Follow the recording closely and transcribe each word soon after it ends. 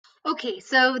Okay,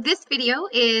 so this video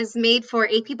is made for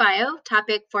AP Bio,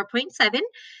 topic 4.7.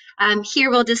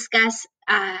 Here we'll discuss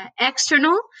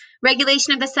external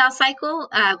regulation of the cell cycle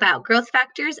about growth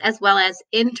factors, as well as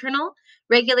internal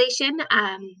regulation,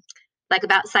 like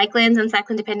about cyclins and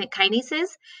cyclin-dependent kinases.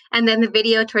 And then the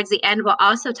video towards the end will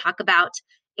also talk about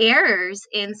errors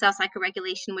in cell cycle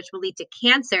regulation, which will lead to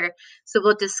cancer. So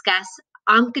we'll discuss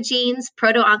oncogenes,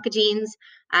 proto-oncogenes,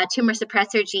 tumor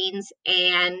suppressor genes,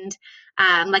 and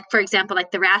like for example,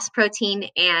 like the RAS protein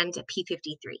and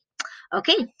P53.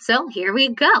 Okay, so here we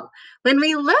go. When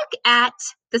we look at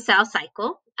the cell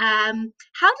cycle,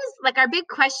 like our big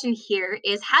question here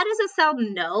is how does a cell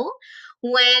know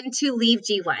when to leave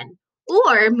G1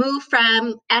 or move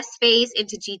from S phase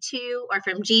into G2 or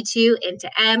from G2 into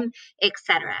M,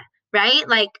 etc. Right?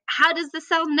 Like, how does the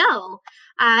cell know?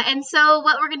 And so,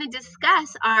 what we're going to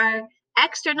discuss are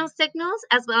external signals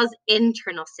as well as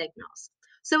internal signals.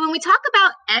 So when we talk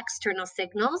about external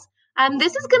signals,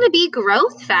 this is going to be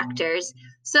growth factors.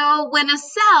 So when a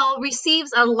cell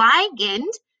receives a ligand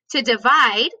to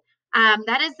divide,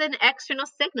 that is an external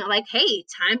signal like, hey,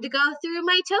 time to go through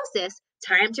mitosis,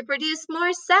 time to produce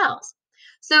more cells.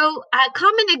 So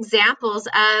common examples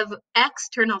of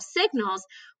external signals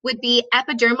would be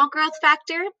epidermal growth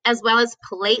factor as well as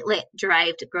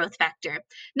platelet-derived growth factor.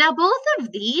 Now, both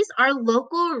of these are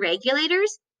local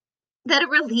regulators that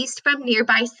are released from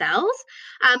nearby cells,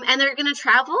 and they're going to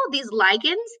travel these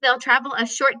ligands. They'll travel a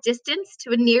short distance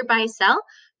to a nearby cell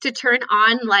to turn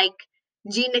on like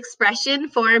gene expression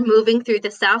for moving through the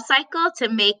cell cycle to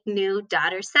make new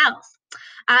daughter cells.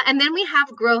 And then we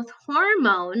have growth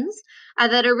hormones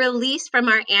that are released from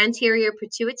our anterior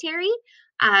pituitary.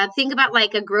 Think about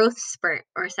like a growth spurt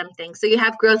or something. So you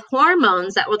have growth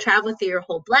hormones that will travel through your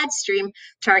whole bloodstream,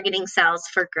 targeting cells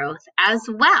for growth as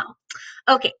well.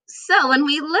 Okay, so when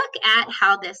we look at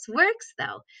how this works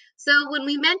though, so when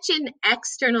we mention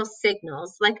external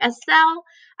signals, like a cell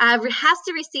has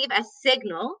to receive a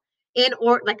signal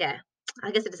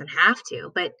I guess it doesn't have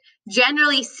to, but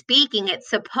generally speaking, it's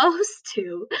supposed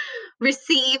to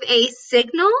receive a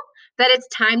signal that it's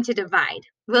time to divide.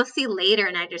 We'll see later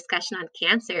in our discussion on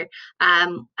cancer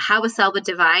how a cell would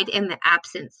divide in the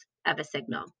absence of a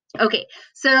signal. Okay,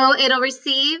 so it'll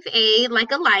receive a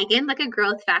ligand, like a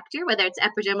growth factor, whether it's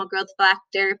epidermal growth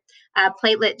factor,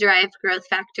 platelet-derived growth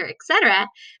factor, etc.,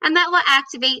 and that will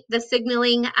activate the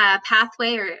signaling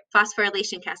pathway or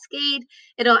phosphorylation cascade.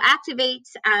 It'll activate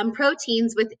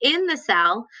proteins within the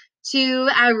cell to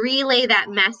relay that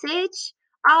message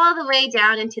all the way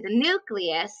down into the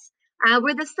nucleus,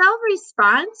 where the cell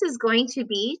response is going to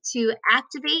be to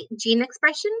activate gene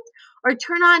expression or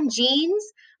turn on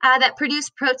genes that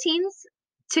produce proteins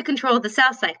to control the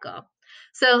cell cycle.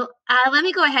 So let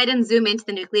me go ahead and zoom into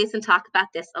the nucleus and talk about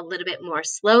this a little bit more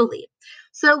slowly.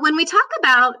 So when we talk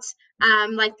about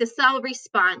like the cell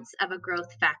response of a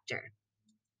growth factor,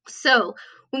 so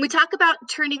when we talk about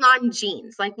turning on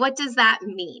genes, like what does that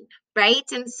mean, right?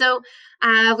 And so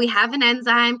we have an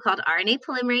enzyme called RNA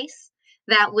polymerase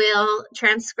that will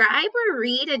transcribe or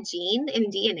read a gene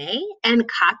in DNA and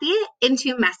copy it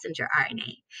into messenger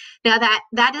RNA. Now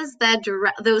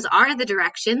those are the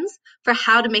directions for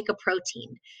how to make a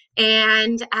protein.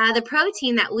 And the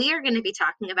protein that we are going to be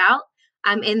talking about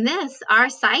in this are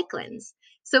cyclins.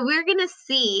 So we're going to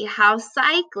see how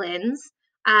cyclins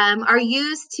are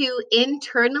used to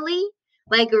internally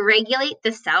regulate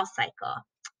the cell cycle.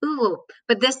 Ooh,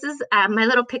 but this is my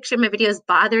little picture in my video is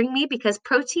bothering me because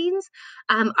proteins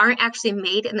aren't actually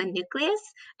made in the nucleus.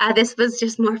 This was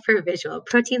just more for visual.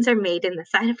 Proteins are made in the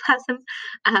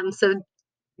cytoplasm. So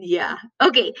yeah.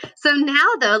 Okay. So now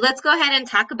though, let's go ahead and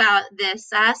talk about this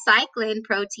cyclin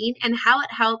protein and how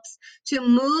it helps to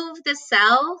move the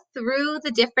cell through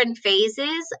the different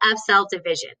phases of cell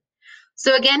division.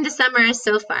 So again, to summarize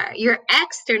so far, your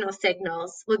external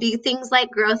signals will be things like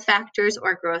growth factors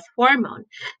or growth hormone.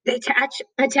 They attach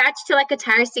to like a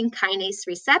tyrosine kinase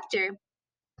receptor,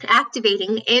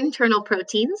 activating internal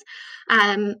proteins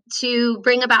to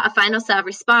bring about a final cell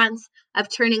response of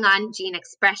turning on gene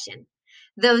expression.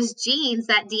 Those genes,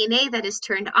 that DNA that is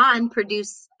turned on,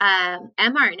 produce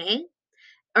mRNA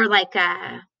or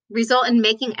result in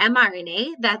making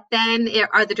mRNA that then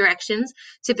are the directions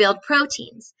to build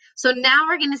proteins. So now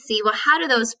we're going to see, well, how do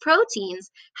those proteins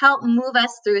help move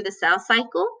us through the cell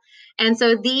cycle? And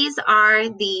so these are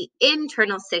the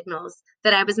internal signals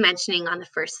that I was mentioning on the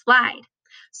first slide.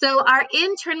 So our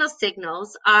internal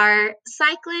signals are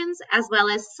cyclins as well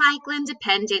as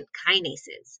cyclin-dependent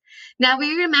kinases. Now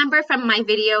we remember from my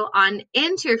video on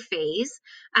interphase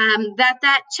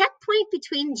that checkpoint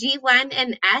between G1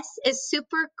 and S is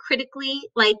super critically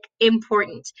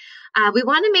important. We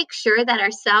want to make sure that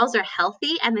our cells are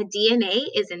healthy and the DNA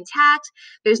is intact.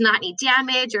 There's not any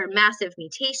damage or massive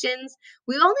mutations.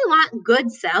 We only want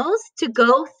good cells to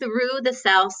go through the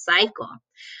cell cycle.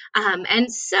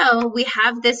 And so we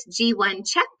have this G1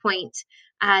 checkpoint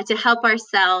to help our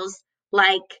cells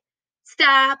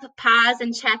stop, pause,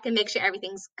 and check and make sure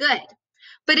everything's good.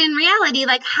 But in reality,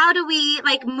 how do we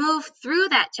move through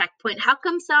that checkpoint? How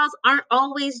come cells aren't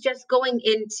always just going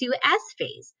into S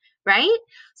phase, right?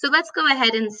 So let's go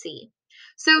ahead and see.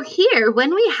 So here,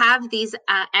 when we have these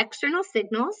external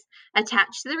signals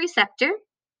attached to the receptor,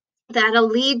 that'll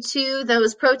lead to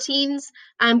those proteins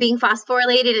being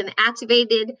phosphorylated and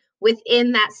activated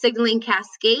within that signaling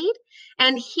cascade.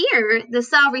 And here, the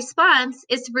cell response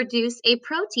is to produce a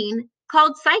protein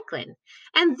called cyclin.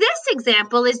 And this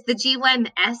example is the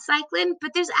G1S cyclin,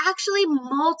 but there's actually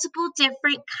multiple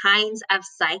different kinds of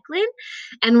cyclin,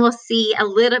 and we'll see a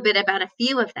little bit about a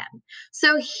few of them.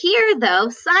 So here, though,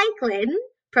 cyclin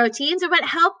proteins are what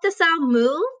help the cell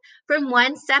move from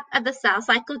one step of the cell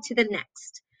cycle to the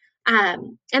next.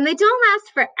 And they don't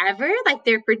last forever,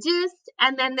 they're produced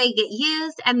and then they get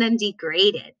used and then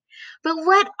degraded. But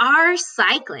what are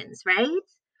cyclins, right?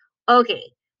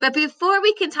 Okay, but before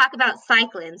we can talk about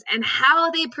cyclins and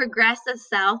how they progress a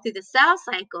cell through the cell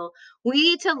cycle, we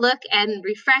need to look and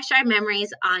refresh our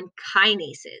memories on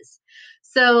kinases.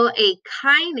 So a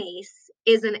kinase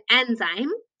is an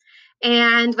enzyme,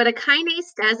 and what a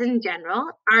kinase does in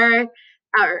general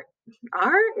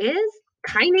is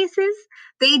kinases.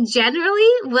 They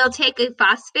generally will take a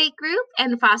phosphate group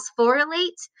and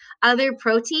phosphorylate other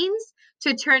proteins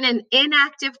to turn an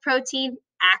inactive protein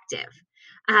active.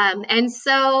 And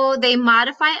so they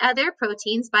modify other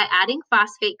proteins by adding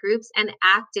phosphate groups and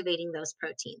activating those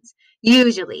proteins.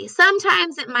 Usually,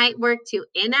 sometimes it might work to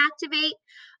inactivate,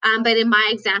 but in my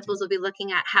examples, we'll be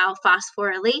looking at how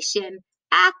phosphorylation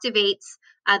activates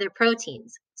other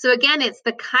proteins. So again, it's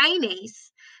the kinase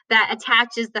that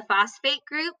attaches the phosphate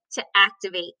group to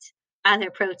activate other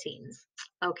proteins.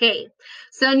 Okay,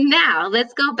 so now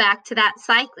let's go back to that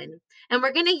cyclin, and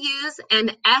we're going to use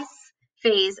an S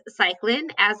phase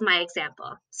cyclin as my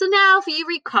example. So now if you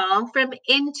recall from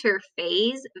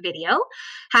interphase video,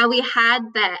 how we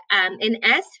had that in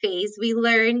S phase, we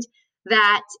learned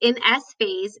that in S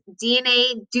phase,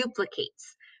 DNA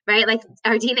duplicates, right?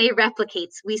 Our DNA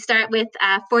replicates. We start with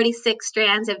 46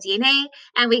 strands of DNA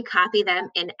and we copy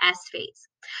them in S phase.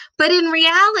 But in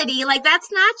reality,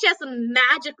 that's not just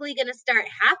magically going to start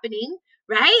happening,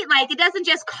 right? It doesn't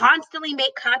just constantly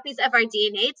make copies of our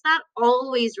DNA. It's not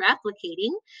always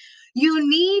replicating. You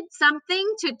need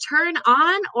something to turn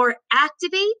on or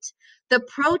activate the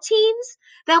proteins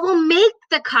that will make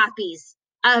the copies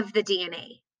of the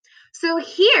DNA. So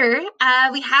here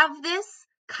we have this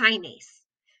kinase.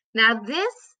 Now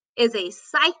this is a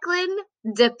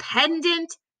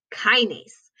cyclin-dependent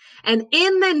kinase. And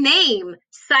in the name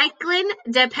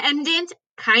cyclin-dependent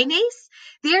kinase,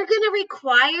 they're going to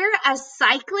require a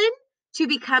cyclin to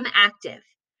become active.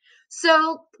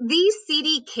 So these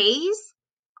CDKs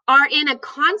are in a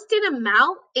constant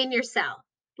amount in your cell.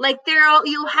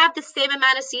 You'll have the same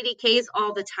amount of CDKs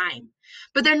all the time,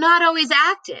 but they're not always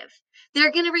active.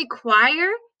 They're going to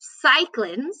require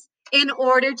cyclins in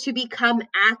order to become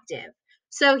active.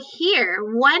 So here,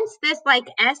 once this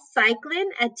S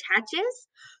cyclin attaches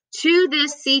to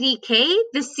this CDK,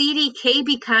 the CDK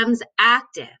becomes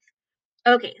active.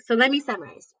 Okay, so let me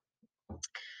summarize.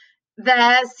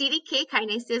 The CDK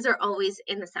kinases are always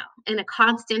in the cell in a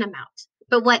constant amount.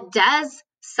 But what does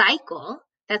cycle,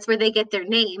 that's where they get their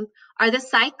name, are the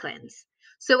cyclins.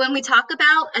 So when we talk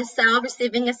about a cell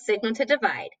receiving a signal to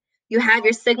divide, you have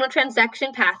your signal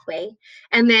transduction pathway,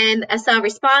 and then a cell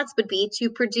response would be to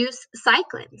produce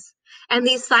cyclins. And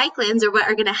these cyclins are what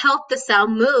are going to help the cell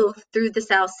move through the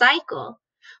cell cycle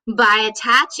by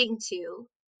attaching to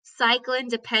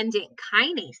cyclin-dependent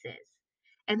kinases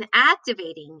and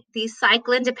activating these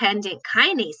cyclin-dependent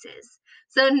kinases.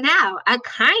 So now a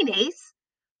kinase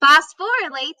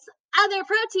phosphorylates other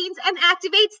proteins and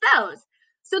activates those.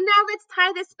 So now let's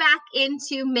tie this back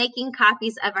into making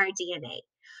copies of our DNA.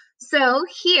 So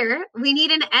here we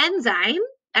need an enzyme.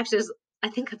 Actually, there's I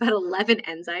think about 11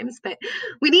 enzymes, but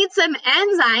we need some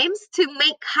enzymes to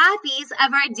make copies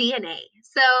of our DNA.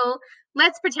 So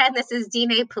let's pretend this is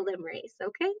DNA polymerase,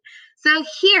 okay? So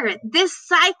here, this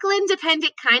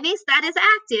cyclin-dependent kinase that is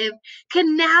active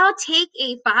can now take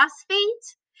a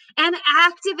phosphate and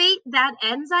activate that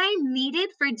enzyme needed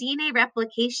for DNA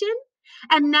replication.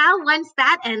 And now once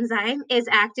that enzyme is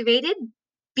activated,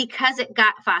 because it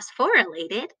got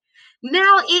phosphorylated,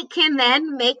 now it can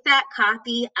then make that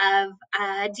copy of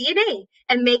DNA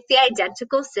and make the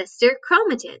identical sister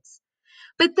chromatids.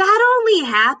 But that only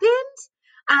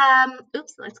happened,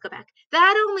 let's go back.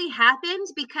 That only happened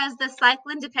because the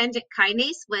cyclin-dependent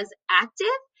kinase was active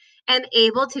and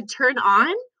able to turn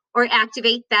on or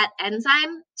activate that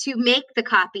enzyme to make the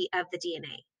copy of the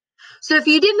DNA. So if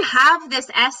you didn't have this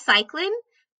S cyclin,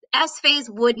 S phase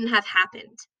wouldn't have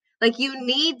happened. Like, you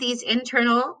need these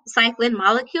internal cyclin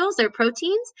molecules or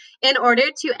proteins in order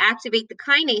to activate the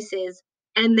kinases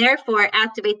and therefore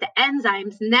activate the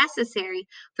enzymes necessary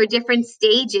for different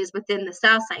stages within the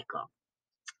cell cycle.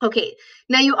 Okay,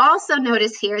 now you also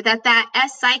notice here that that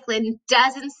S cyclin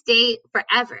doesn't stay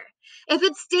forever. If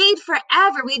it stayed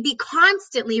forever, we'd be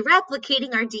constantly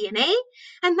replicating our DNA,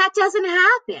 and that doesn't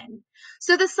happen.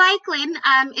 So the cyclin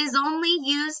is only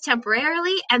used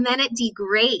temporarily, and then it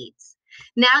degrades.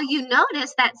 Now you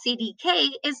notice that CDK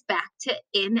is back to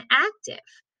inactive.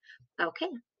 Okay,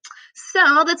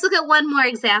 so let's look at one more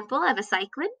example of a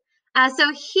cyclin.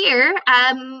 So here,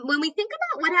 when we think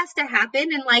about what has to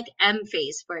happen in like M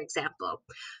phase, for example.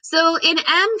 So in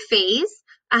M phase,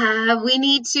 we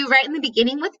need to, right in the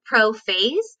beginning with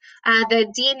prophase, the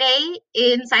DNA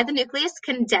inside the nucleus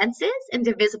condenses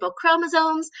into visible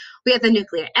chromosomes. We have the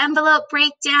nuclear envelope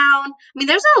breakdown. I mean,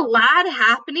 there's a lot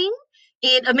happening.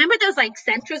 Remember those like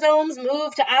centrosomes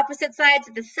move to opposite sides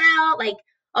of the cell? Like,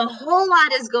 a whole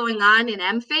lot is going on in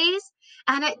M phase.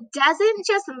 And it doesn't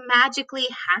just magically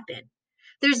happen.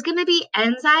 There's going to be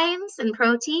enzymes and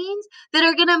proteins that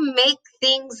are going to make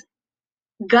things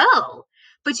go.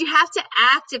 But you have to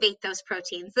activate those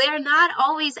proteins. They are not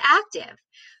always active.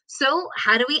 So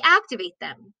how do we activate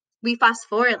them? We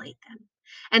phosphorylate them.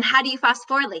 And how do you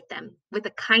phosphorylate them? With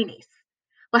a kinase.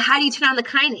 Well, how do you turn on the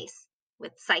kinase?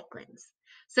 With cyclins.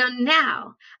 So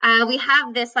now we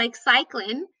have this like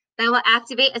cyclin that will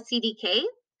activate a CDK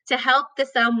to help the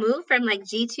cell move from like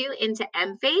G2 into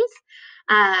M phase.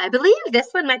 I believe this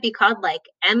one might be called like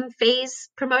M phase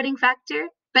promoting factor.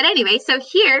 But anyway, so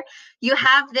here you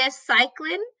have this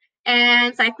cyclin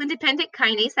and cyclin-dependent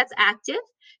kinase that's active,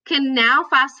 can now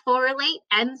phosphorylate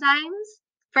enzymes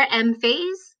for M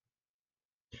phase.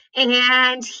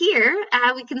 And here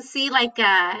we can see like,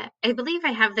 I believe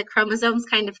I have the chromosomes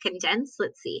kind of condensed.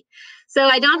 Let's see. So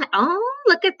I don't,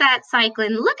 look at that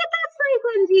cyclin. Look at that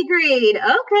cyclin degrade. Okay,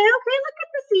 look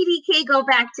at the CDK go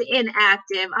back to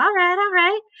inactive. All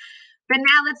right. But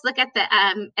now let's look at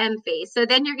the M phase. So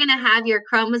then you're going to have your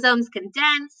chromosomes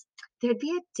condensed. There'd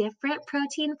be a different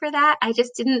protein for that. I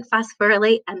just didn't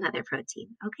phosphorylate another protein,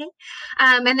 okay?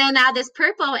 And then now this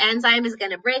purple enzyme is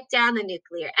going to break down the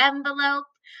nuclear envelope.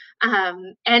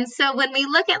 And so when we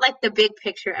look at like the big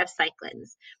picture of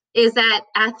cyclins, is that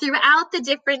throughout the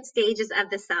different stages of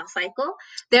the cell cycle,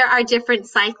 there are different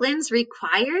cyclins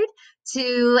required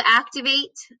to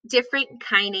activate different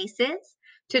kinases,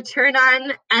 to turn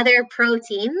on other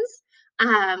proteins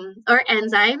or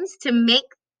enzymes to make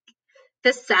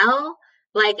the cell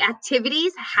like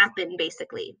activities happen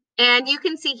basically. And you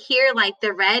can see here like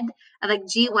the red like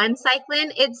G1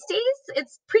 cyclin,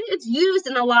 it's used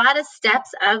in a lot of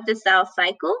steps of the cell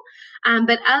cycle,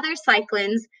 but other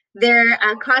cyclins, their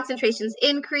concentrations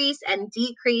increase and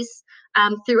decrease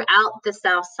throughout the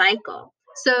cell cycle.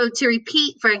 So to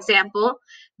repeat, for example,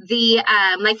 the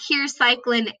like here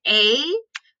cyclin A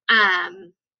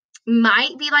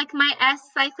might be like my S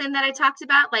cyclin that I talked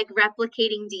about, like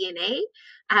replicating DNA,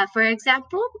 for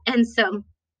example. And so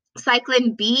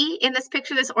cyclin B in this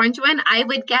picture, this orange one, I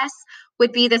would guess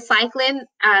would be the cyclin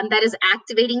that is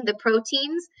activating the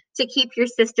proteins to keep your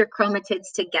sister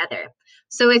chromatids together.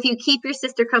 So if you keep your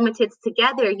sister chromatids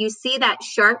together, you see that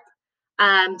sharp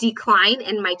decline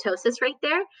in mitosis right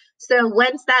there. So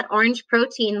once that orange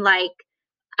protein, like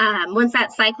once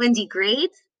that cyclin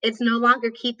degrades, it's no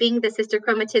longer keeping the sister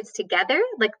chromatids together.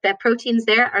 Like the proteins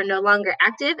there are no longer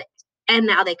active, and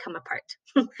now they come apart.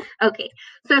 Okay,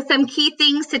 so some key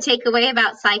things to take away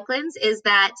about cyclins is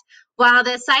that while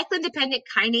the cyclin-dependent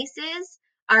kinases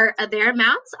their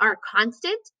amounts are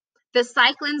constant, the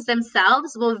cyclins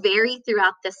themselves will vary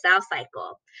throughout the cell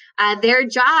cycle. Their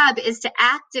job is to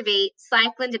activate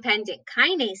cyclin-dependent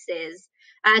kinases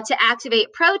to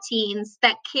activate proteins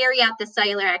that carry out the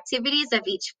cellular activities of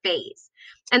each phase.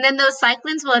 And then those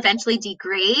cyclins will eventually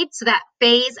degrade, so that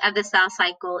phase of the cell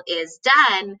cycle is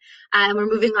done. We're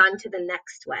moving on to the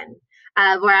next one.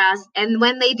 And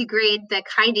when they degrade, the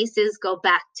kinases go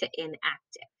back to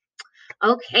inactive.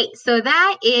 Okay, so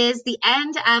that is the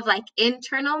end of like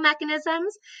internal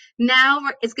mechanisms. Now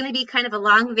it's going to be kind of a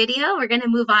long video. We're going to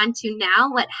move on to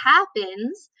now what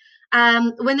happens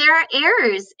when there are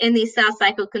errors in these cell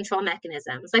cycle control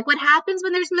mechanisms. Like what happens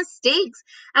when there's mistakes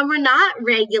and we're not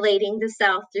regulating the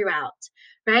cell throughout,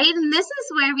 right? And this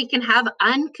is where we can have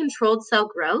uncontrolled cell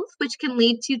growth, which can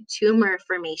lead to tumor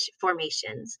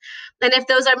formations. And if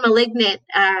those are malignant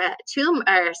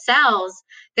tumor cells,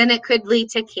 then it could lead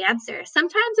to cancer.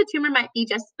 Sometimes a tumor might be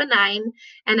just benign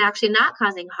and actually not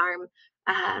causing harm.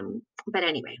 But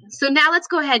anyway, so now let's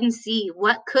go ahead and see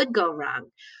what could go wrong.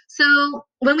 So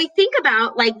when we think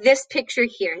about like this picture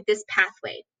here, this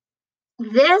pathway,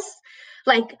 this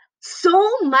like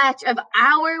so much of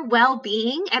our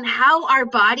well-being and how our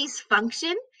bodies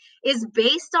function is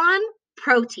based on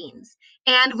proteins.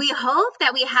 And we hope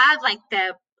that we have like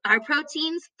our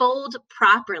proteins fold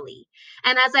properly.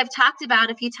 And as I've talked about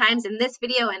a few times in this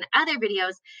video and other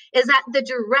videos, is that the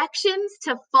directions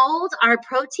to fold our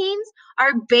proteins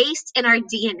are based in our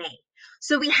DNA.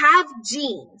 So we have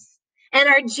genes, and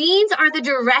our genes are the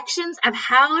directions of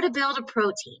how to build a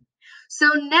protein. So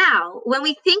now when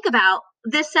we think about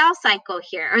the cell cycle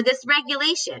here, or this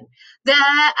regulation, the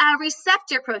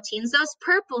receptor proteins, those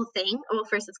purple things, well,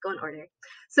 first let's go in order.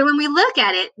 So when we look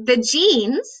at it, the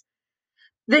genes,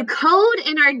 the code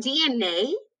in our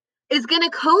DNA is going to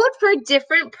code for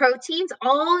different proteins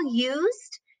all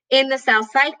used in the cell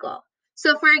cycle.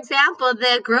 So for example,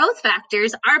 the growth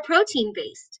factors are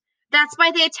protein-based. That's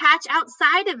why they attach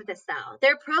outside of the cell.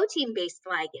 They're protein-based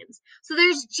ligands. So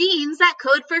there's genes that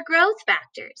code for growth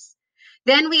factors.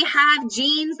 Then we have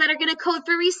genes that are going to code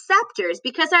for receptors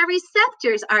because our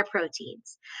receptors are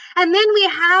proteins. And then we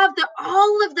have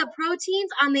all of the proteins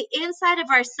on the inside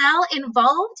of our cell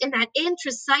involved in that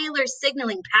intracellular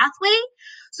signaling pathway.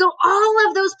 So all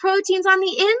of those proteins on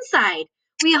the inside,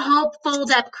 we hope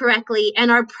fold up correctly and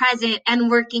are present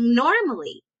and working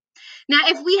normally. Now,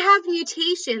 if we have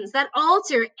mutations that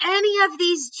alter any of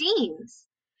these genes,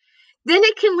 then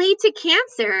it can lead to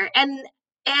cancer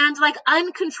and like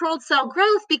uncontrolled cell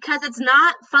growth because it's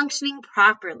not functioning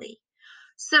properly.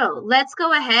 So let's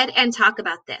go ahead and talk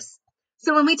about this.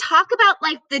 So when we talk about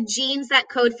like the genes that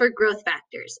code for growth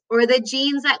factors, or the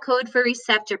genes that code for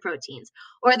receptor proteins,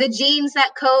 or the genes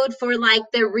that code for like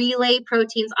the relay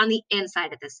proteins on the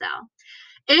inside of the cell,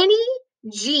 any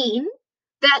gene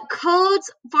that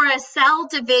codes for a cell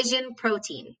division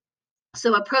protein,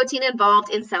 so a protein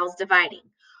involved in cells dividing,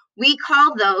 we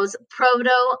call those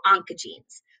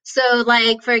proto-oncogenes. So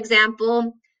like, for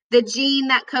example, the gene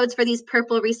that codes for these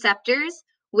purple receptors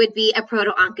would be a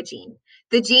proto-oncogene.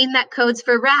 The gene that codes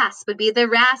for RAS would be the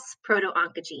RAS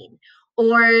proto-oncogene.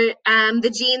 Or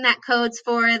the gene that codes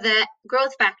for the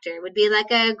growth factor would be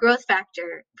like a growth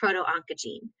factor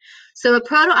proto-oncogene. So a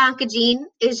proto-oncogene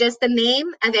is just the name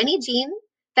of any gene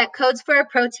that codes for a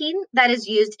protein that is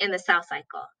used in the cell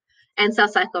cycle and cell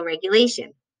cycle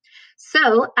regulation.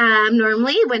 So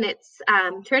normally when it's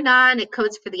turned on, it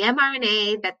codes for the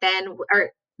mRNA that then,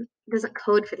 or doesn't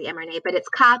code for the mRNA, but it's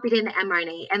copied into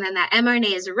mRNA, and then that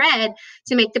mRNA is read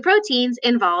to make the proteins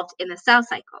involved in the cell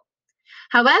cycle.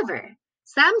 However,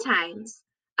 sometimes,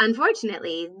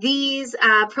 unfortunately, these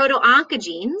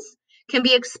proto-oncogenes can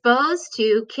be exposed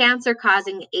to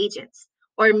cancer-causing agents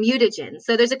or mutagens.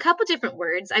 So there's a couple different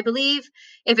words. I believe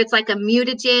if it's like a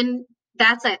mutagen,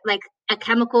 that's like a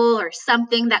chemical or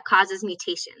something that causes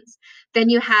mutations. Then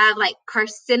you have like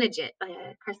carcinogens.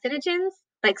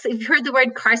 Like, so if you've heard the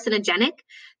word carcinogenic,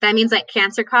 that means like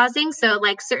cancer causing. So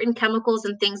like certain chemicals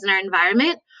and things in our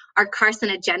environment are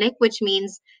carcinogenic, which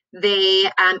means they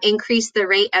increase the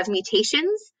rate of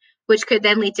mutations, which could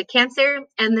then lead to cancer.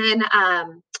 And then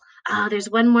there's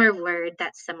one more word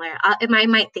that's similar. I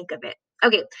might think of it.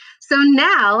 Okay, so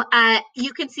now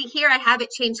you can see here I have it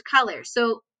changed color.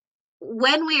 So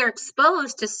when we are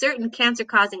exposed to certain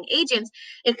cancer-causing agents,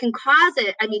 it can cause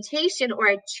a mutation or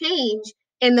a change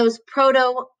in those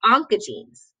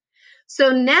proto-oncogenes. So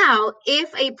now,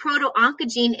 if a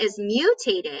proto-oncogene is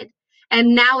mutated,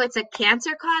 and now it's a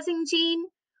cancer-causing gene,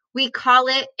 we call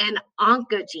it an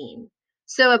oncogene.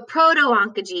 So a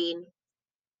proto-oncogene,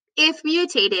 if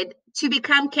mutated to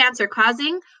become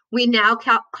cancer-causing, we now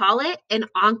call it an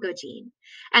oncogene.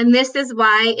 And this is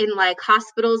why in like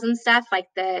hospitals and stuff, like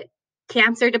the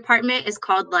cancer department is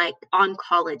called like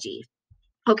oncology.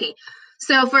 Okay,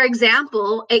 so for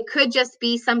example, it could just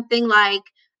be something like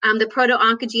the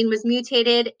proto-oncogene was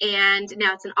mutated and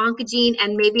now it's an oncogene,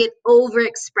 and maybe it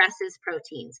overexpresses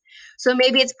proteins. So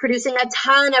maybe it's producing a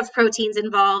ton of proteins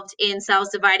involved in cells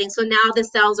dividing. So now the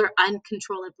cells are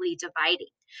uncontrollably dividing,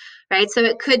 right? So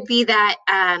it could be that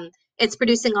it's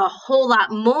producing a whole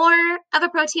lot more of a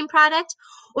protein product,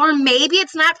 or maybe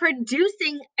it's not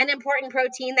producing an important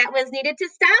protein that was needed to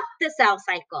stop the cell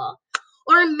cycle.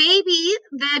 Or maybe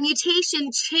the mutation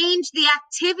changed the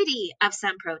activity of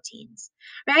some proteins,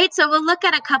 right? So we'll look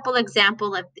at a couple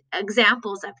examples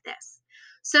of this.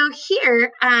 So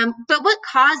here, but what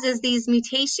causes these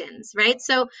mutations, right?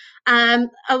 So a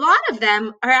lot of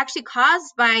them are actually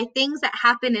caused by things that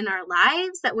happen in our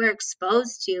lives that we're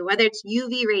exposed to, whether it's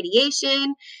UV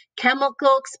radiation,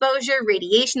 chemical exposure,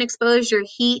 radiation exposure,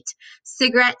 heat,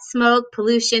 cigarette smoke,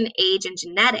 pollution, age, and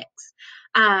genetics.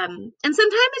 And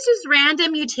sometimes it's just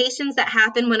random mutations that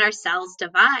happen when our cells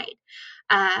divide.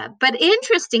 But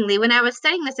interestingly, when I was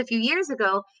studying this a few years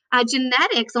ago,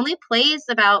 genetics only plays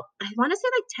about, I want to say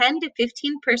like 10 to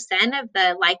 15% of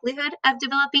the likelihood of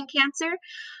developing cancer.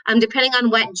 Depending on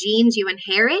what genes you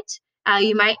inherit,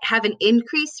 you might have an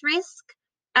increased risk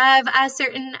of a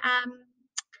certain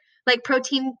like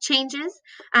protein changes.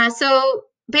 So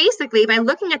basically, by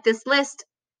looking at this list,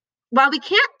 while we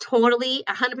can't totally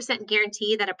 100%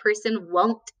 guarantee that a person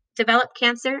won't develop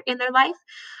cancer in their life,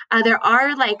 there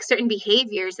are like certain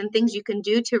behaviors and things you can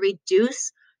do to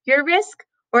reduce your risk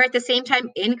or at the same time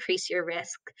increase your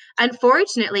risk.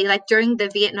 Unfortunately, like during the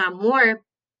Vietnam War,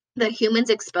 the humans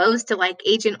exposed to like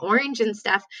Agent Orange and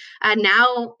stuff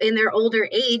now in their older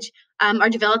age are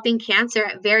developing cancer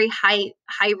at very high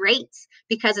rates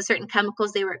because of certain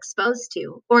chemicals they were exposed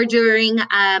to. Or during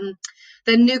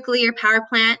the nuclear power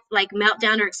plant like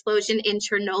meltdown or explosion in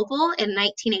Chernobyl in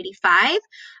 1985,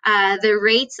 the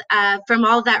rates from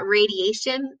all that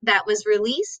radiation that was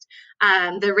released,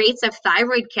 the rates of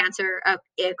thyroid cancer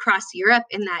across Europe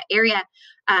in that area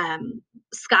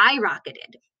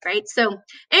skyrocketed, right? So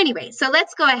anyway, so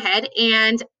let's go ahead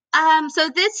and so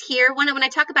this here, when I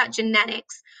talk about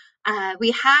genetics,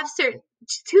 we have certain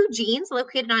two genes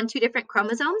located on two different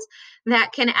chromosomes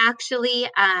that can actually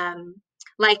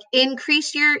like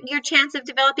increase your chance of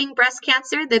developing breast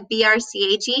cancer, the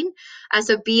BRCA gene.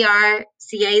 So BRCA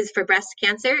is for breast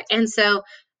cancer. And so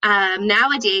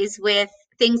nowadays with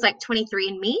things like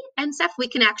 23andMe and stuff, we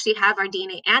can actually have our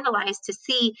DNA analyzed to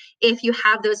see if you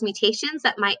have those mutations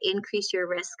that might increase your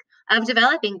risk of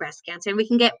developing breast cancer. And we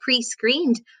can get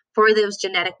pre-screened for those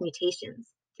genetic mutations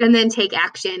and then take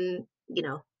action,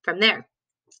 from there.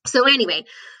 So anyway,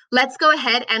 let's go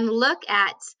ahead and look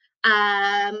at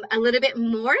a little bit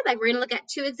more. Like we're going to look at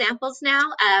two examples now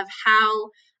of how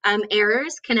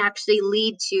errors can actually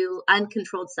lead to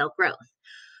uncontrolled cell growth.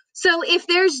 So if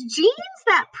there's genes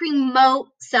that promote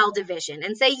cell division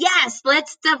and say, yes,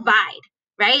 let's divide,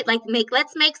 right? Like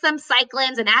let's make some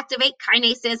cyclins and activate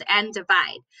kinases and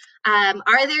divide.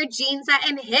 Are there genes that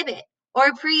inhibit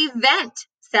or prevent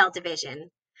cell division?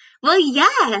 Well,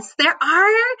 yes, there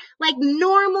are like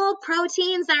normal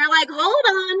proteins that are like, hold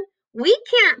on, we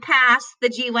can't pass the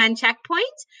G1 checkpoint.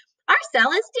 Our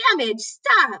cell is damaged.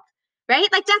 Stop. Right?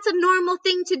 Like that's a normal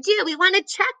thing to do. We want to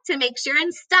check to make sure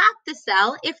and stop the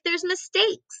cell if there's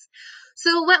mistakes.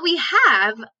 So what we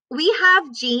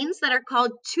have genes that are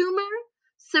called tumor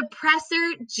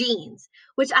suppressor genes,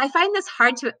 which I find this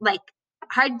hard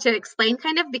to explain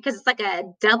kind of because it's like a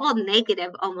double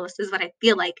negative almost is what I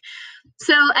feel like.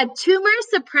 So a tumor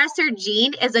suppressor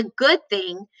gene is a good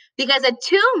thing because a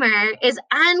tumor is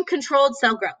uncontrolled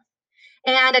cell growth.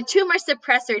 And a tumor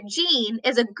suppressor gene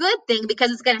is a good thing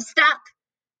because it's going to stop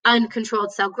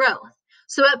uncontrolled cell growth.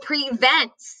 So it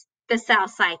prevents the cell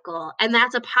cycle, and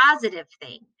that's a positive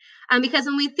thing. Because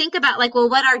when we think about like, well,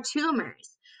 what are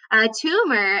tumors? A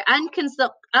tumor,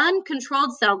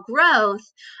 uncontrolled cell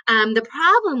growth, the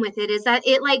problem with it is that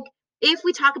it like, if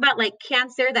we talk about like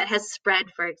cancer that has spread,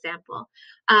 for example,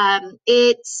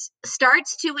 it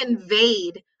starts to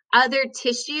invade other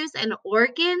tissues and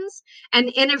organs and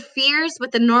interferes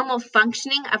with the normal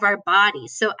functioning of our body.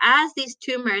 So as these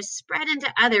tumors spread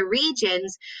into other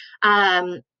regions,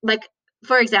 like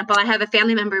for example, I have a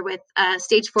family member with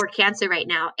stage 4 cancer right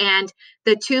now, and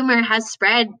the tumor has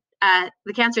spread,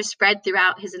 the cancer spread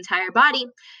throughout his entire body,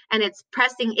 and it's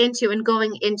pressing into and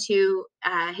going into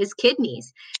his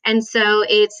kidneys. And so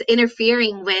it's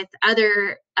interfering with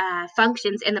other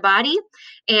functions in the body.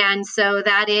 And so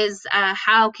that is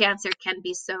how cancer can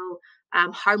be so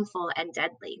harmful and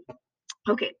deadly.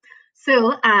 Okay,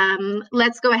 so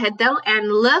let's go ahead though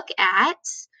and look at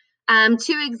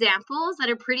two examples that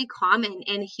are pretty common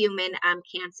in human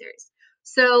cancers.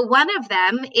 So one of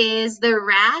them is the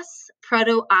RAS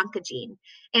proto-oncogene.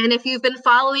 And if you've been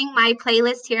following my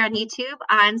playlist here on YouTube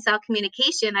on cell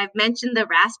communication, I've mentioned the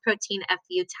RAS protein a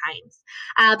few times.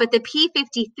 But the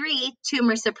P53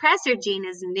 tumor suppressor gene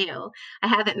is new. I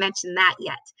haven't mentioned that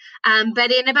yet.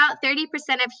 But in about 30%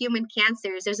 of human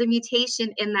cancers, there's a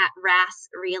mutation in that RAS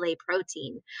relay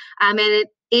protein.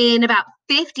 In about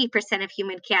 50% of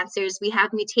human cancers, we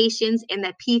have mutations in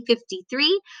the P53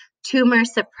 tumor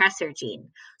suppressor gene.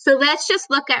 So let's just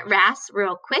look at RAS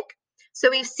real quick. So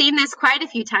we've seen this quite a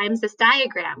few times, this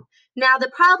diagram. Now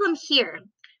the problem here,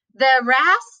 the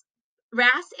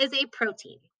RAS is a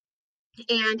protein,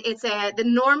 and it's the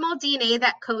normal DNA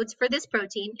that codes for this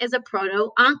protein is a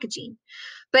proto-oncogene.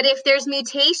 But if there's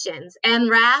mutations and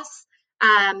RAS,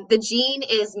 the gene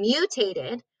is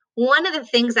mutated, one of the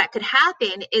things that could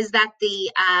happen is that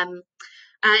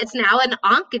it's now an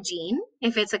oncogene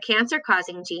if it's a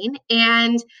cancer-causing gene,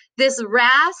 and this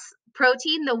RAS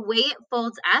protein, the way it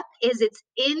folds up is its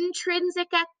intrinsic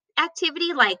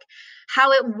activity, like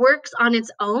how it works on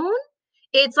its own.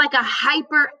 It's like a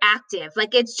hyperactive,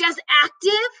 like it's just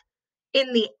active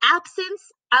in the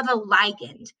absence of a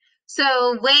ligand.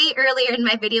 So way earlier in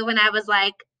my video when I was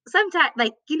like, sometimes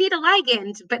like you need a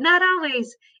ligand, but not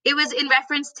always. It was in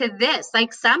reference to this,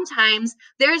 like sometimes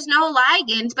there's no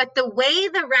ligand, but the way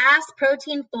the RAS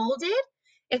protein folded,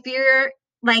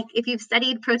 if you've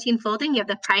studied protein folding, you have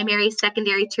the primary,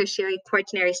 secondary, tertiary,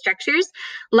 quaternary structures,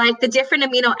 like the different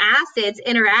amino acids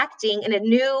interacting in a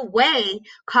new way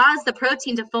cause the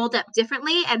protein to fold up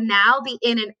differently and now be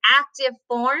in an active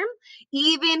form,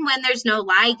 even when there's no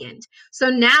ligand. So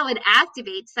now it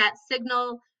activates that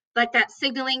signal, like that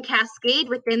signaling cascade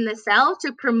within the cell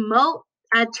to promote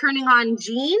turning on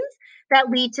genes that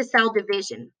lead to cell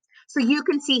division. So you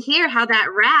can see here how that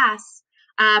RAS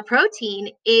protein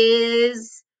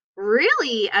is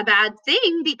really a bad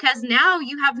thing, because now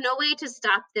you have no way to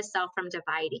stop the cell from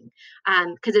dividing,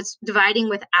 because it's dividing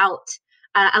without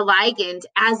a ligand,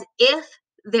 as if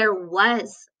there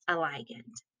was a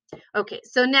ligand. Okay,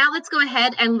 so now let's go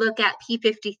ahead and look at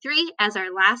P53 as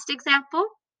our last example.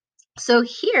 So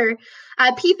here,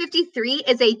 P53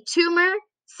 is a tumor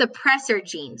suppressor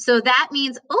gene. So that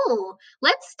means, oh,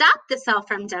 let's stop the cell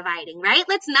from dividing, right?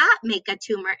 Let's not make a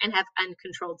tumor and have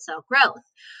uncontrolled cell growth.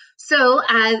 So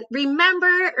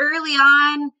remember early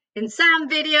on in some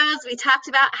videos, we talked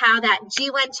about how that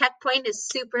G1 checkpoint is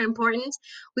super important.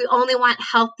 We only want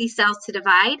healthy cells to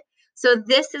divide. So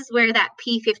this is where that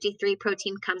P53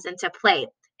 protein comes into play.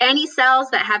 Any cells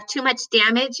that have too much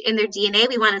damage in their DNA,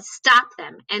 we want to stop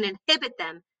them and inhibit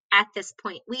them at this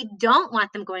point. We don't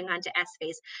want them going on to S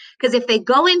phase, because if they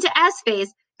go into S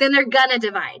phase, then they're going to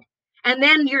divide. And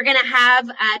then you're going to have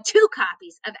 2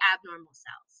 copies of abnormal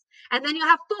cells. And then you'll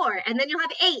have 4, and then you'll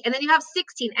have 8, and then you have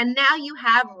 16. And now you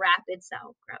have rapid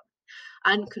cell growth,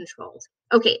 uncontrolled.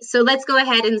 Okay, so let's go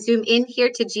ahead and zoom in here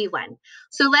to G1.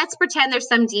 So let's pretend there's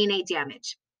some DNA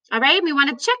damage. All right, we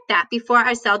want to check that before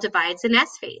our cell divides in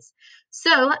S phase.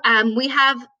 So we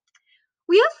have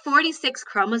 46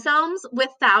 chromosomes with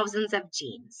thousands of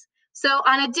genes. So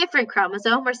on a different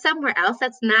chromosome or somewhere else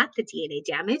that's not the DNA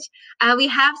damage, we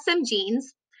have some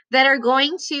genes that are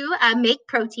going to make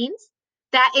proteins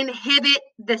that inhibit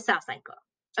the cell cycle.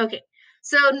 Okay,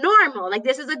 so normal, like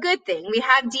this is a good thing. We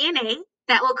have DNA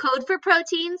that will code for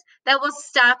proteins that will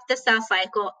stop the cell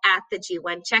cycle at the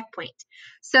G1 checkpoint.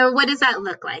 So what does that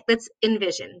look like? Let's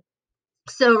envision.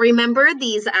 So remember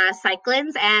these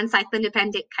cyclins and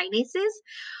cyclin-dependent kinases?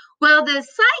 Well, the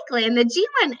cyclin, the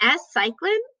G1S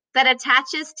cyclin that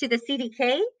attaches to the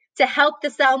CDK to help the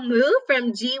cell move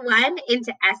from G1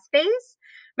 into S phase,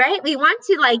 right? We want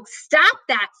to like stop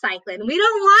that cyclin. We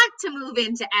don't want to move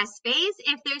into S phase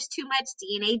if there's too much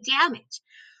DNA damage.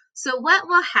 So what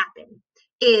will happen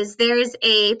is there's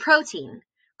a protein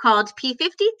called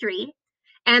P53,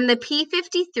 and the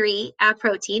P53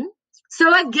 protein. So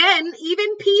again,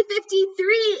 even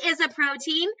P53 is a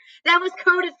protein that was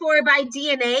coded for by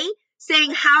DNA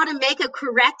saying how to make a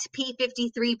correct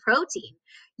P53 protein.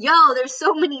 Yo, there's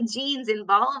so many genes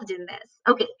involved in this.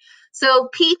 Okay, so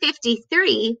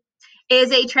P53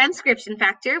 is a transcription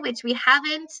factor, which we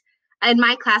haven't, in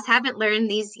my class, haven't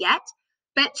learned these yet.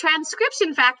 But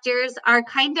transcription factors are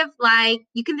kind of like,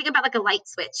 you can think about like a light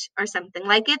switch or something.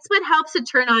 Like it's what helps to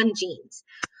turn on genes.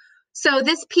 So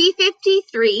this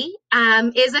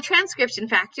P53 is a transcription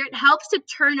factor. It helps to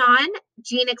turn on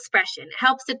gene expression. It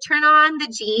helps to turn on the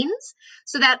genes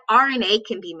so that RNA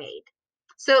can be made.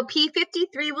 So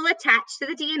P53 will attach to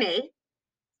the DNA.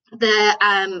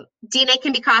 The DNA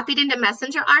can be copied into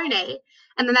messenger RNA.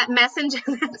 And then that messenger,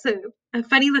 that's a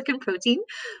funny looking protein,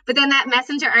 but then that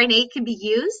messenger RNA can be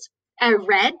used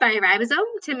read by a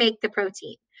ribosome to make the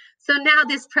protein. So now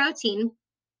this protein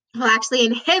will actually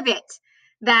inhibit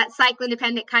that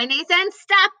cyclin-dependent kinase and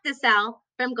stop the cell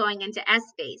from going into S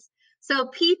phase. So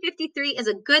P53 is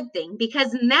a good thing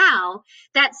because now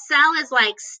that cell is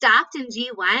like stopped in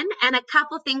G1 and a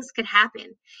couple things could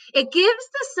happen. It gives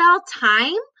the cell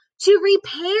time to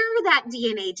repair that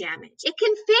DNA damage. It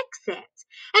can fix it.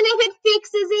 And if it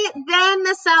fixes it, then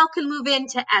the cell can move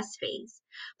into S phase.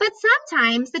 But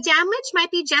sometimes the damage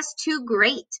might be just too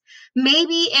great.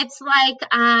 Maybe it's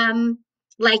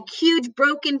like huge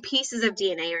broken pieces of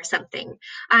DNA or something.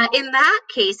 In that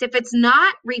case, if it's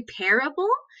not repairable,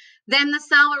 then the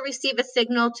cell will receive a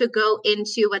signal to go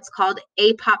into what's called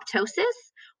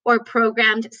apoptosis or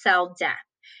programmed cell death.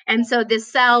 And so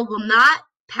this cell will not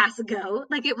pass go,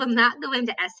 like it will not go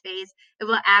into S phase. It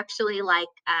will actually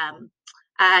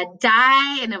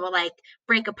die, and it will like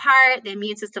break apart. The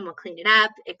immune system will clean it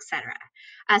up, etc.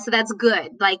 So that's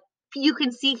good. Like you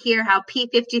can see here how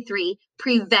P53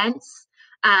 prevents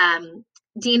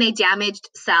DNA damaged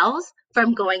cells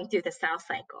from going through the cell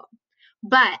cycle.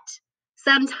 But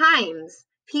sometimes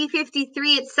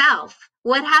P53 itself,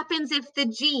 what happens if the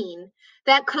gene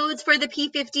that codes for the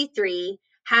P53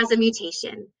 has a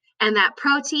mutation and that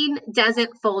protein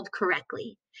doesn't fold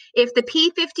correctly? If the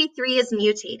P53 is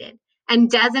mutated and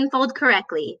doesn't fold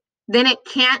correctly, then it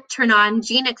can't turn on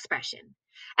gene expression.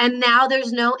 And now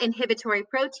there's no inhibitory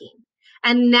protein.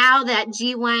 And now that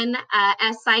G1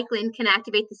 S-cyclin can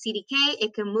activate the CDK,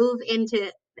 it can move into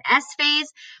the S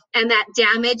phase, and that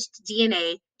damaged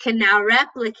DNA can now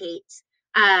replicate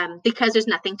because there's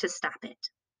nothing to stop it.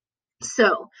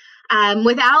 So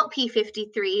without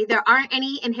P53, there aren't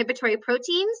any inhibitory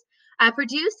proteins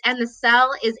produced, and the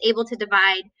cell is able to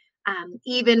divide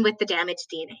even with the damaged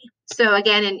DNA. So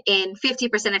again, in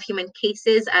 50% of human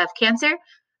cases of cancer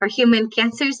or human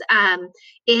cancers,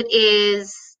 it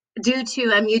is due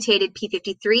to a mutated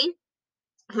P53,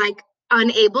 like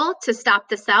unable to stop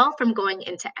the cell from going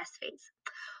into S phase.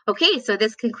 Okay, so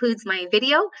this concludes my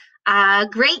video.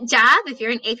 Great job if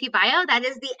you're in AP Bio. That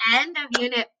is the end of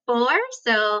Unit 4,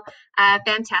 so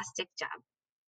fantastic job.